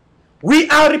 We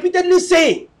are repeatedly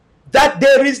saying that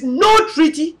there is no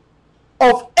treaty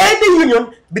of any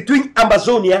union between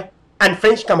Ambazonia and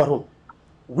French Cameroon.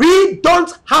 We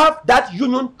don't have that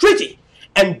union treaty,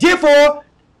 and therefore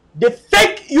the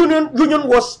fake union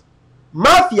was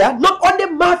mafia. Not only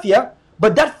mafia,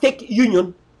 but that fake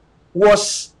union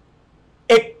was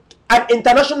an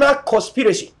international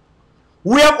conspiracy.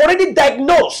 We have already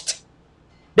diagnosed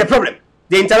the problem,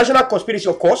 the international conspiracy,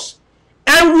 of course,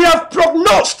 and we have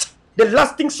prognosed the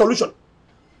lasting solution.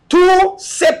 2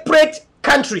 separate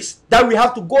countries that we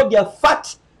have to go their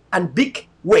fat and big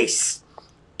ways.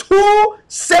 2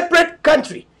 separate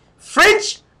countries.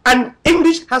 French and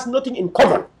English has nothing in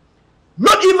common.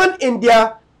 Not even in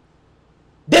their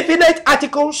definite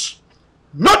articles,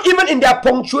 not even in their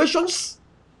punctuations.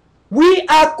 We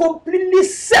are completely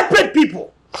separate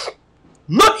people.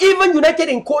 Not even united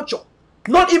in culture.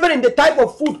 Not even in the type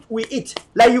of food we eat.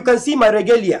 Like you can see my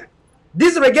regalia.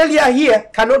 This regalia here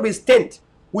cannot be stained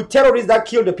with terrorists that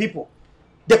kill the people.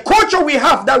 The culture we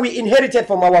have that we inherited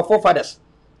from our forefathers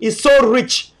is so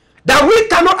rich that we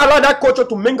cannot allow that culture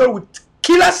to mingle with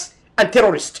killers and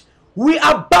terrorists. We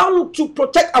are bound to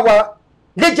protect our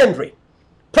legendary,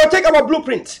 protect our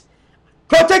blueprints,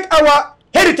 protect our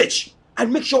heritage,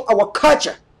 and make sure our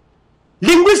culture,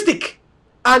 linguistic,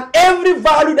 and every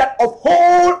value that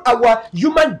uphold our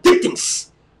human dignity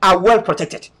are well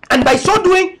protected. And by so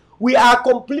doing, we are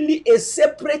completely a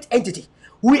separate entity.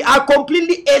 We are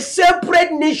completely a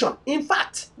separate nation. In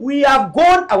fact, we have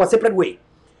gone our separate way.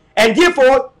 And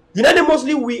therefore,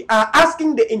 unanimously, we are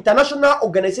asking the international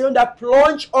organization that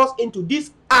plunged us into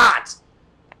this art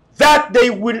that they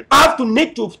will have to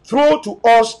need to throw to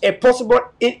us a possible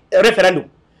referendum.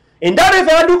 In that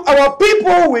referendum, our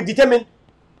people will determine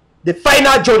the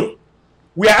final journey.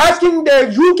 We are asking the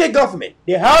UK government,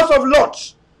 the House of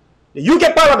Lords, the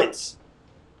UK Parliament.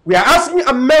 We are asking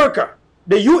America,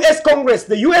 the US Congress,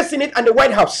 the US Senate, and the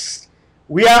White House.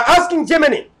 We are asking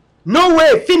Germany,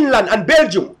 Norway, Finland, and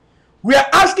Belgium. We are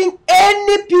asking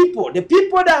any people, the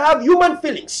people that have human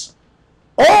feelings,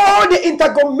 all the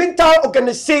intergovernmental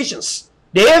organizations,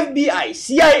 the FBI,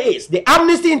 CIAs, the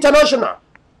Amnesty International,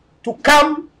 to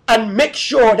come and make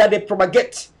sure that they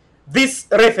propagate this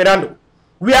referendum.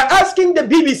 We are asking the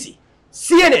BBC,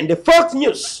 CNN, the Fox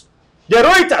News, the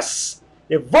Reuters,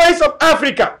 the Voice of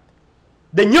Africa,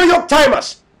 the New York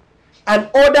Times, and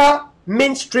other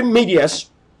mainstream medias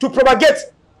to propagate,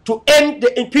 to end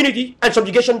the impunity and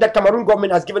subjugation that Cameroon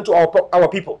government has given to our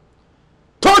people.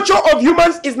 Torture of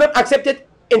humans is not accepted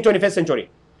in 21st century.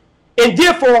 And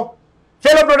therefore,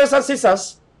 fellow brothers and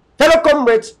sisters, fellow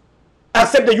comrades,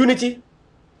 accept the unity.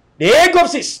 The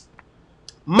AGOPSIS,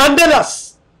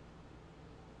 Mandela's,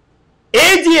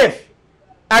 ADF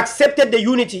accepted the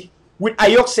unity with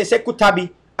Ayok Seseku Tabi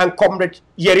and Comrade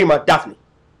Yerima Daphne.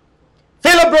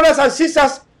 Fellow brothers and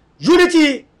sisters,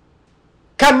 unity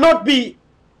cannot be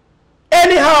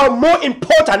anyhow more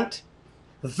important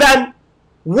than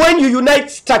when you unite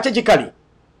strategically.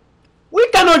 We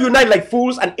cannot unite like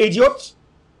fools and idiots.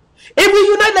 If we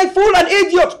unite like fools and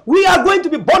idiots, we are going to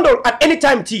be bundled at any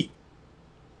time, T.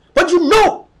 But you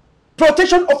know,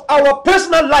 protection of our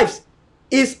personal lives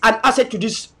is an asset to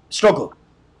this struggle.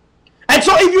 And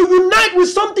so if you unite with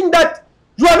something that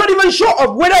you are not even sure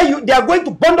of whether they are going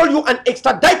to bundle you and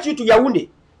extradite you to Yaoundé,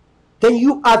 then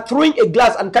you are throwing a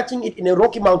glass and catching it in a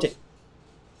rocky mountain.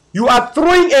 You are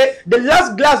throwing the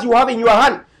last glass you have in your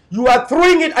hand. You are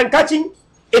throwing it and catching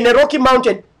in a rocky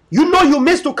mountain. You know you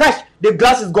missed to catch, the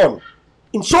glass is gone.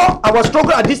 And so our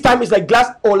struggle at this time is like glass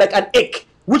or like an egg,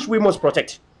 which we must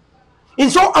protect. And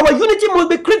so our unity must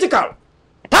be critical,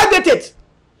 targeted.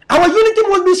 Our unity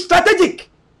must be strategic.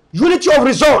 Unity of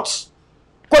results,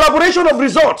 collaboration of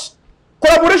results,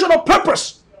 collaboration of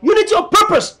purpose, unity of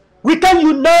purpose. We can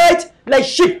unite like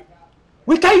sheep.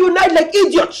 We can unite like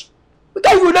idiots. We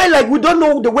can unite like we don't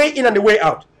know the way in and the way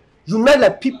out. Unite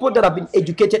like people that have been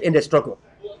educated in the struggle.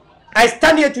 I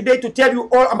stand here today to tell you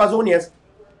all Amazonians,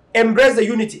 embrace the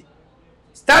unity.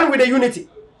 Stand with the unity.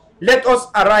 Let us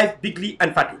arrive bigly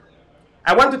and fatly.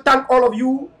 I want to thank all of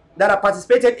you that have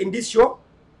participated in this show.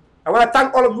 I want to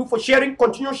thank all of you for sharing,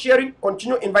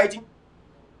 continue inviting.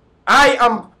 I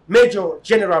am Major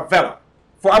General Vela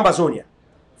for Amazonia.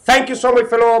 Thank you so much,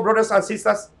 fellow brothers and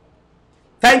sisters.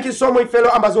 Thank you so much,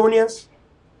 fellow Amazonians.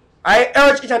 I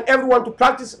urge each and everyone to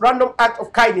practice random act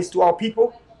of kindness to our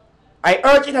people. I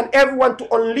urge each and everyone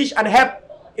to unleash and help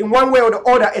in one way or the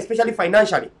other, especially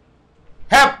financially.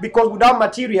 Help, because without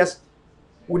materials,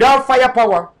 without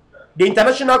firepower, the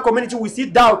international community will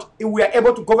still doubt if we are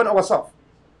able to govern ourselves.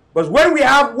 But when we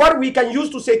have what we can use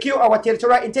to secure our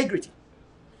territorial integrity,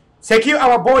 secure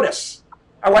our borders,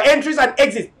 our entries and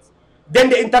exits, then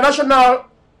the international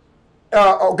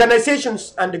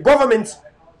organizations and the governments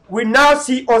will now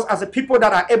see us as a people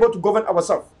that are able to govern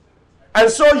ourselves. And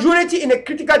so unity in a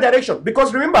critical direction,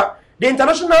 because remember, the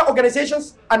international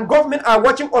organizations and government are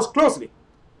watching us closely.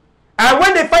 And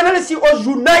when they finally see us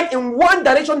unite in one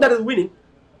direction that is winning,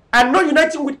 and not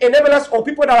uniting with enablers or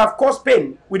people that have caused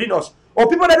pain within us, or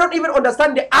people that don't even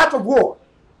understand the art of war,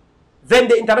 then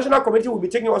the international community will be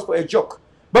taking us for a joke.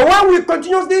 But when we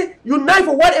continuously unite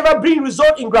for whatever brings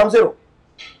result in ground zero,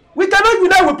 we cannot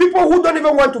unite with people who don't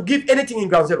even want to give anything in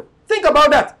ground zero. Think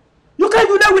about that. You can't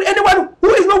unite with anyone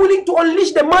who is not willing to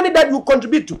unleash the money that you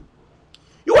contribute to.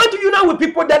 You want to unite with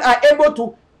people that are able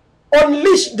to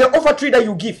unleash the offertory that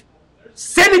you give.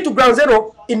 Send it to ground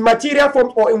zero in material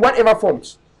forms or in whatever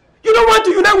forms. You don't want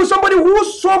to unite with somebody who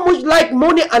so much like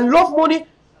money and love money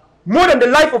more than the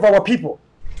life of our people.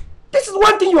 This is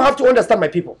one thing you have to understand, my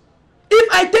people.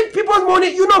 If I take people's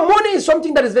money, you know, money is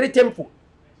something that is very temple.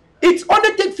 It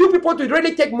only takes few people to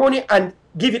really take money and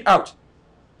give it out,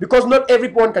 because not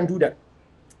everyone can do that.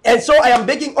 And so I am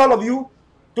begging all of you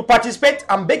to participate.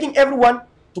 I'm begging everyone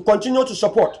to continue to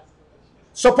support.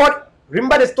 Support.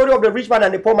 Remember the story of the rich man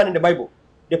and the poor man in the Bible.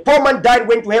 The poor man died,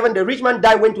 went to heaven. The rich man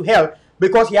died, went to hell,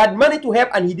 because he had money to help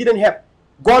and he didn't help.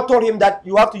 God told him that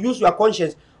you have to use your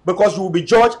conscience, because you will be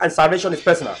judged and salvation is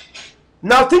personal.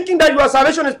 Now, thinking that your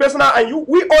salvation is personal and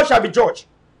we all shall be judged,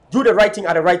 do the right thing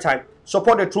at the right time.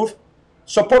 Support the truth.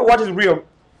 support what is real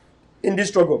in this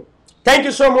struggle. Thank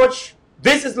you so much.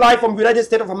 This is live from United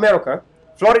States of America,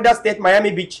 Florida State,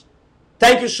 Miami Beach.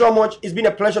 Thank you so much. It's been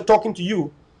a pleasure talking to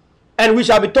you. And we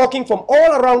shall be talking from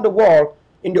all around the world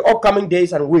in the upcoming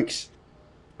days and weeks.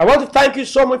 I want to thank you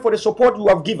so much for the support you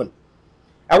have given.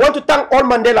 I want to thank all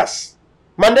Mandelas.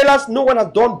 Mandelas, no one has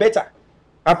done better.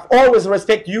 I've always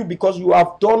respect you because you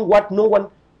have done what no one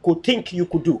could think you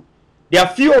could do. There are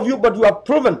few of you, but you have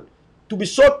proven to be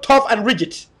so tough and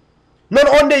rigid.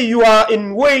 Not only you are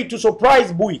in way to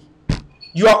surprise Bui,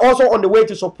 you are also on the way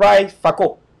to surprise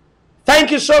Fako.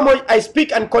 Thank you so much. I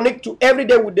speak and connect to every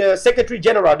day with the Secretary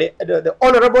General, the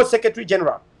Honorable Secretary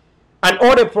General, and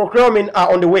all the procurement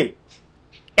are on the way.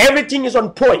 Everything is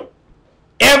on point.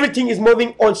 Everything is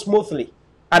moving on smoothly.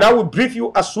 And I will brief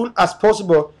you as soon as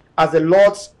possible as the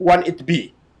Lord's want it to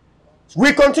be.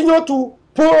 We continue to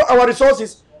pour our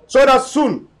resources so that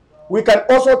soon we can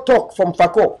also talk from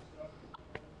Fako.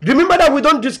 Remember that we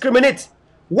don't discriminate.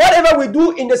 Whatever we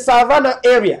do in the savannah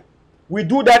area, we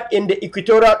do that in the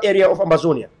equatorial area of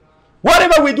Amazonia.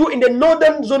 Whatever we do in the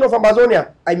northern zone of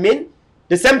Amazonia, I mean,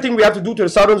 the same thing we have to do to the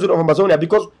southern zone of Amazonia,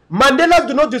 because Mandelas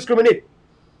do not discriminate.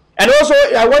 And also,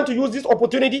 I want to use this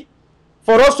opportunity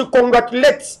for us to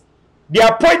congratulate the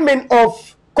appointment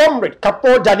of Comrade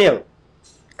Capo Daniel.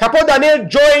 Capo Daniel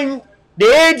joined the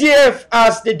ADF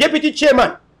as the deputy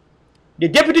chairman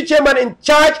in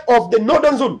charge of the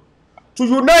northern zone, to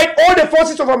unite all the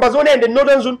forces of Amazonia in the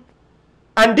northern zone.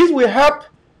 And this will help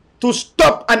to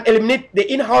stop and eliminate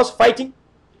the in-house fighting.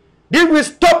 This will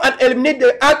stop and eliminate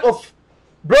the act of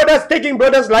brothers taking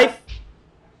brothers' life.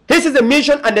 This is the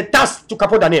mission and the task to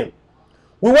Capo Daniel.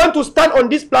 We want to stand on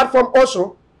this platform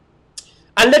also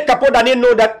and let Capo Daniel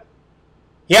know that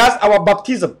he has our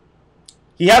baptism,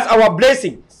 he has our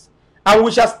blessings, and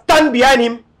we shall stand behind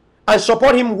him and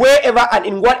support him wherever and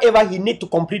in whatever he needs to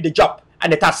complete the job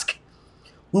and the task.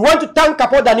 We want to thank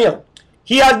Capo Daniel.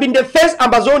 He has been the first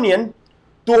Amazonian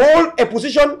to hold a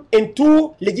position in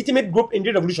two legitimate groups in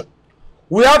the revolution.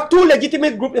 We have two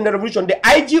legitimate groups in the revolution, the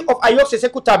IG of Ayok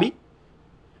Seseku Tabi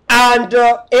and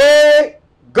A.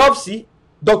 Govsi,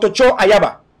 Dr. Cho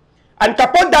Ayaba. And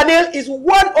Capo Daniel is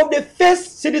one of the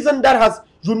first citizens that has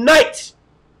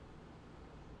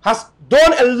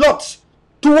done a lot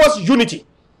towards unity.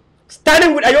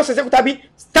 Standing with Ayok Seseku Tabi,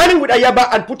 standing with Ayaba,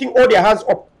 and putting all their hands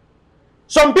up.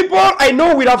 Some people I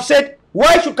know will have said,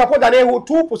 why should Capo Daniel hold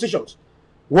two positions?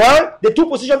 Well, the two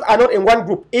positions are not in one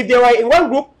group. If they were in one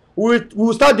group, we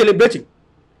will start deliberating.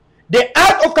 The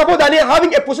act of Capo Daniel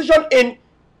having a position in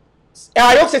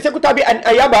Ayok Seseku Tabi and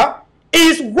Ayaba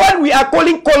is what we are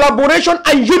calling collaboration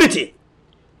and unity.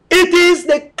 It is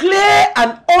the clear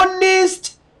and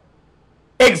honest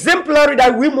exemplary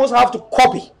that we must have to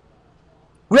copy.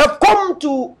 We have come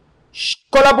to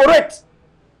collaborate,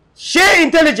 share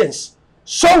intelligence,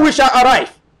 so we shall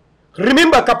arrive.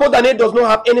 Remember, Capo Daniel does not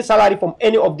have any salary from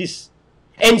any of this.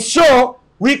 And so,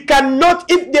 we cannot,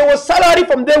 if there was salary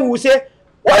from them, we will say,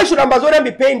 why should Amazonian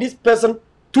be paying this person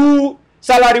two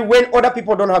salary when other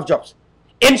people don't have jobs?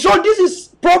 And so, this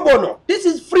is pro bono. This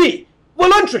is free,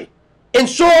 voluntary. And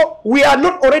so, we are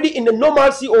not already in the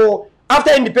normalcy or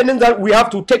after independence that we have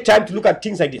to take time to look at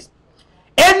things like this.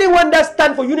 Anyone that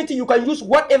stands for unity, you can use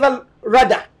whatever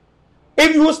radar.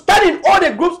 If you stand in all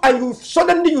the groups and you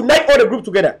suddenly unite all the groups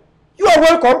together, you are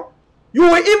welcome. You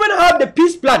will even have the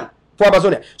peace plan for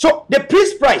Amazonia. So the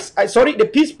peace prize,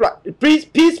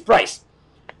 peace prize.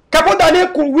 Capo Daniel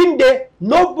could win the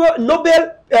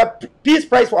Nobel Peace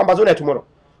Prize for Amazonia tomorrow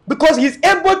because he's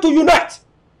able to unite,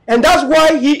 and that's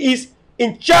why he is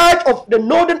in charge of the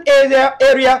northern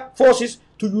area forces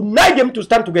to unite them to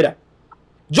stand together,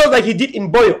 just like he did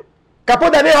in Boyo. Capo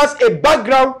Daniel has a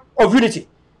background of unity.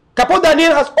 Capo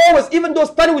Daniel has always, even though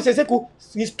standing with Seseku,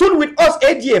 he stood with us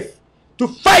ADF to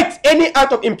fight any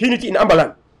act of impunity in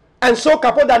Ambaland. And so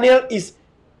Capo Daniel is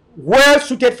well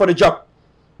suited for the job.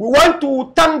 We want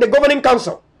to thank the governing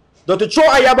council, Dr. Cho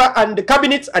Ayaba and the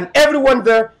cabinets and everyone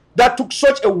there that took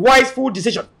such a wiseful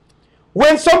decision.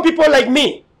 When some people like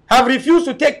me have refused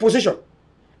to take position,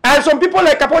 and some people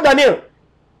like Capo Daniel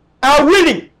are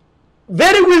willing,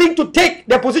 very willing to take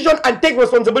their position and take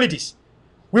responsibilities,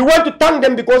 we want to thank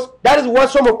them because that is what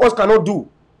some of us cannot do.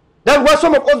 That's what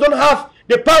some of us don't have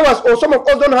the powers, or some of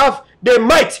us don't have the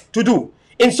might to do.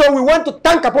 And so we want to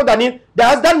thank Capo Daniel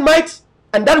that has that might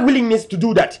and that willingness to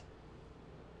do that.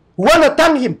 We want to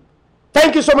thank him.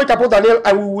 Thank you so much, Capo Daniel,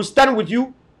 and we will stand with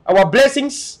you. Our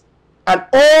blessings and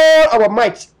all our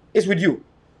might is with you.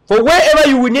 For wherever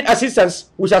you will need assistance,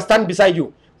 we shall stand beside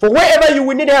you. For wherever you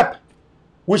will need help,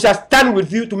 we shall stand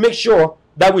with you to make sure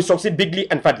that we succeed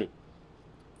bigly and fatly.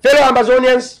 Fellow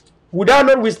Amazonians, without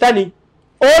notwithstanding,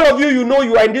 All of you, you know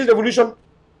you are in this revolution.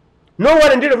 No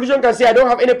one in this revolution can say I don't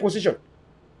have any position.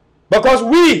 Because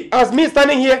we, as me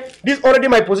standing here, this is already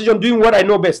my position, doing what I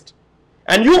know best.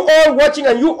 And you all watching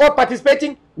and you all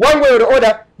participating, one way or the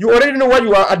other, you already know what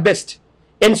you are at best.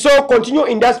 And so continue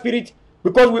in that spirit,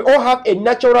 because we all have a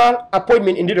natural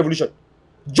appointment in the revolution.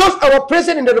 Just our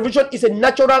presence in the revolution is a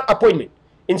natural appointment.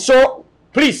 And so,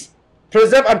 please,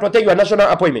 preserve and protect your national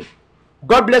appointment.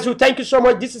 God bless you. Thank you so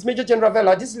much. This is Major General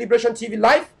Vela. This is Liberation TV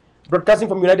Live, broadcasting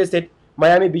from United States,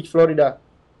 Miami Beach, Florida.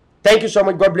 Thank you so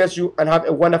much. God bless you and have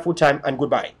a wonderful time, and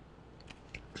goodbye.